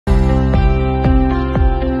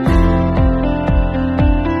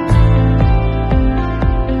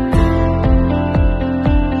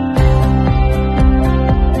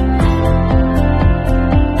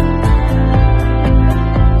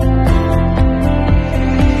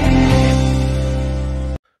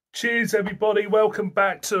Cheers everybody, welcome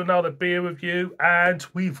back to another beer review, and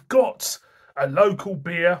we've got a local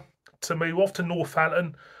beer to move off to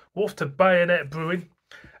Northampton, off to Bayonet Brewing,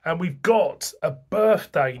 and we've got a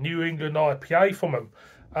birthday New England IPA from them,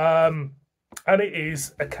 and it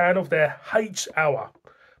is a can of their H-Hour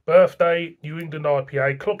birthday New England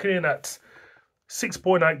IPA, clocking in at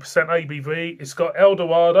 6.8% ABV. It's got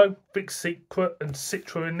Eldorado, Big Secret and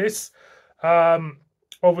Citra in this.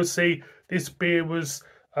 Obviously this beer was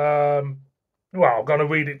well, I'm going to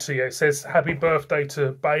read it to you. It says, happy birthday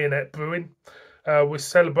to Bayonet Brewing. We're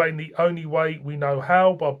celebrating the only way we know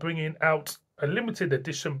how by bringing out a limited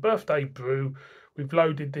edition birthday brew. We've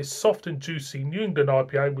loaded this soft and juicy New England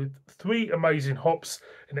IPA with 3 amazing hops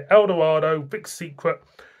in Eldorado, Big Secret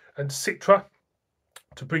and Citra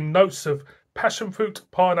to bring notes of passion fruit,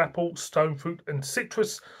 pineapple, stone fruit and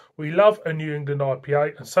citrus. We love a New England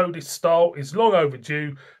IPA, and so this style is long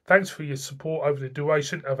overdue. Thanks for your support over the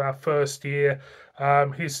duration of our first year.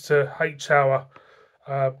 Here's to H-Hour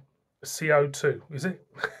CO2, is it?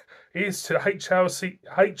 Here's to H-Hour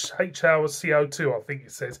CO2, I think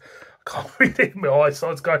it says. I can't read it in my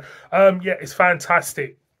eyesight's going. Yeah, it's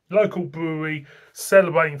fantastic. Local brewery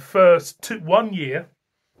celebrating first 1 year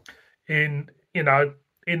in,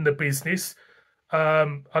 in the business.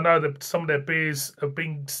 I know that some of their beers have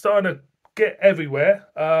been starting to get everywhere.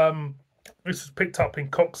 This was picked up in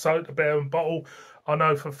Coxo, the Bear and Bottle. I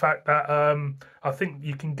know for a fact that I think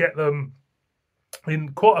you can get them in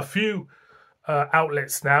quite a few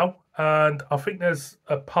outlets now. And I think there's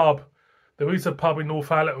a pub. There is a pub in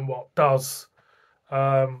Northampton what does.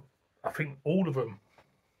 I think all of them.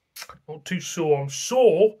 Not too sure. I'm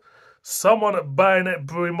sure someone at Bayonet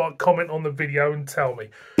Brewing might comment on the video and tell me.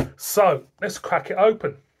 So, let's crack it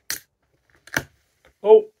open.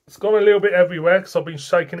 Oh, it's gone a little bit everywhere because I've been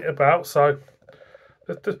shaking it about. So,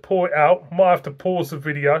 let's just pour it out. Might have to pause the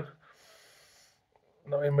video.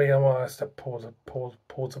 Not in me, I might have to pause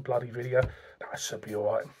the bloody video. That should be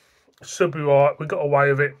alright. Should be alright. We got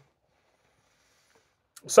away with it.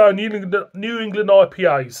 So, New England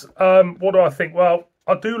IPAs. What do I think? Well,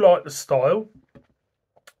 I do like the style.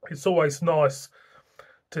 It's always nice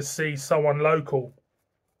to see someone local,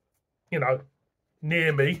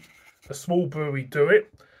 near me, a small brewery, do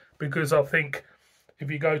it, because I think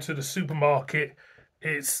if you go to the supermarket,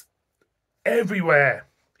 it's everywhere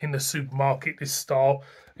in the supermarket, this style.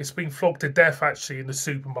 It's been flogged to death actually in the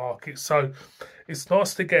supermarket, so it's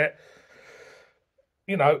nice to get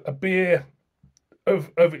a beer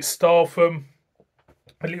of its style from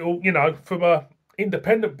a little, from a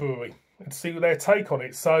independent brewery and see their take on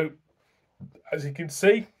it. So as you can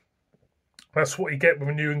see, that's what you get with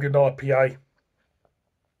a New England IPA.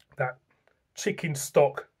 That chicken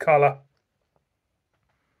stock colour.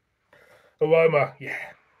 Aroma, yeah.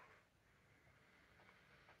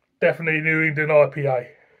 Definitely New England IPA.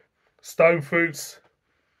 Stone fruits.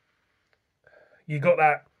 You got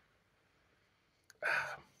that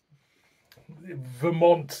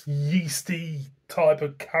Vermont yeasty type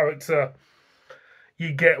of character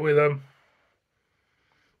you get with them.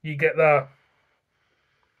 You get the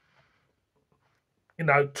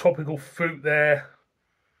tropical fruit there.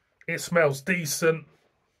 It smells decent.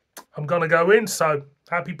 I'm gonna go in. So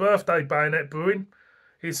happy birthday, Bayonet Brewing.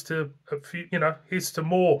 Here's to a few, here's to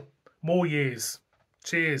more years.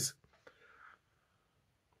 Cheers.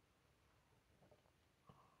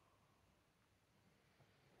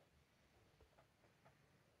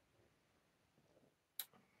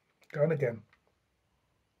 Going again.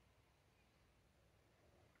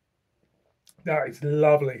 That is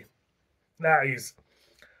lovely. That is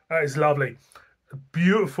lovely. A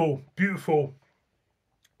beautiful, beautiful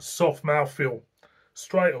soft mouthfeel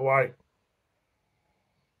straight away.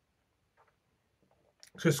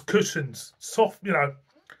 Just cushions, soft,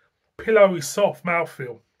 pillowy soft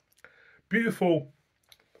mouthfeel. Beautiful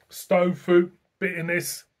stone fruit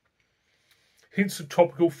bitterness. Hints of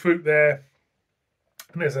tropical fruit there.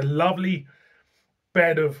 And there's a lovely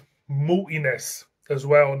bed of maltiness as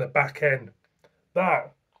well on the back end.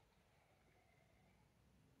 That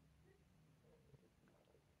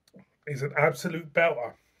is an absolute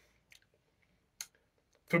belter.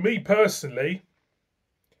 For me personally,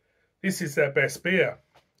 this is their best beer.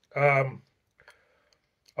 I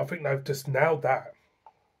think they've just nailed that.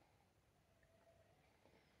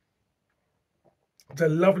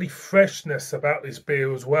 There's a lovely freshness about this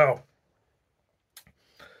beer as well.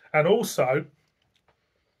 And also,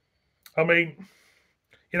 I mean,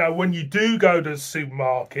 when you do go to the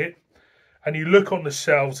supermarket and you look on the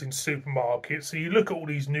shelves in supermarkets, so you look at all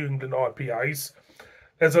these New England IPAs,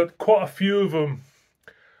 there's quite a few of them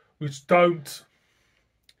which don't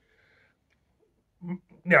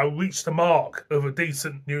reach the mark of a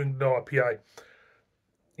decent New England IPA.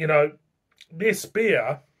 You know, this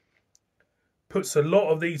beer puts a lot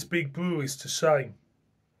of these big breweries to shame.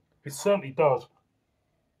 It certainly does.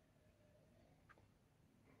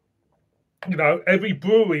 You know, every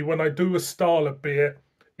brewery, when they do a style of beer,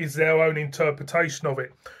 is their own interpretation of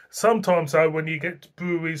it. Sometimes, though, when you get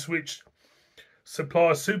breweries which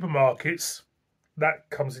supply supermarkets, that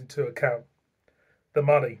comes into account. The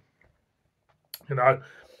money, you know,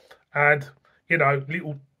 and, you know,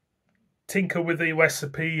 little tinker with the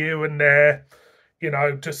recipe here and there, you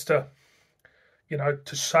know, just to, you know,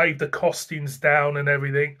 to shave the costings down and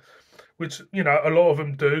everything, which, you know, a lot of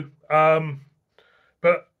them do.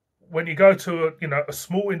 But when you go to a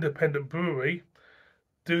small independent brewery,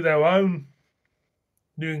 do their own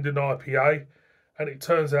New England IPA, and it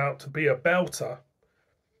turns out to be a belter,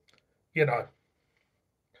 you know,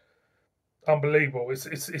 unbelievable.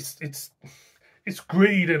 It's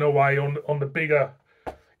greed in a way on the bigger,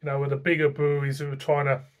 you know, with the bigger breweries who are trying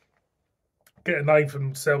to get a name for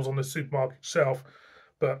themselves on the supermarket shelf.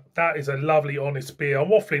 But that is a lovely, honest beer. I'm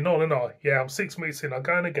waffling on, aren't I? Yeah, I'm 6 minutes in. I'm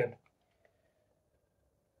going again.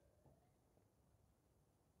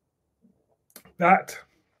 That,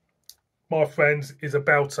 my friends, is a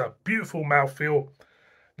belter. Beautiful mouthfeel.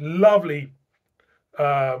 Lovely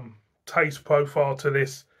taste profile to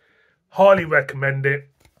this. Highly recommend it.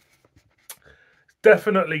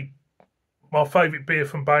 Definitely my favourite beer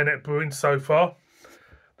from Bayonet Brewing so far.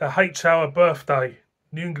 The H-Hour Birthday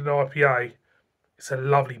New England IPA. It's a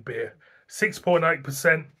lovely beer.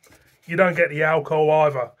 6.8%. You don't get the alcohol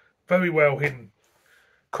either. Very well hidden.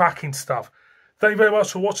 Cracking stuff. Thank you very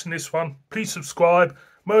much for watching this one. Please subscribe.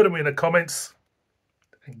 Murder me in the comments.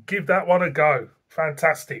 And give that one a go.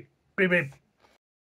 Fantastic. Bib bib.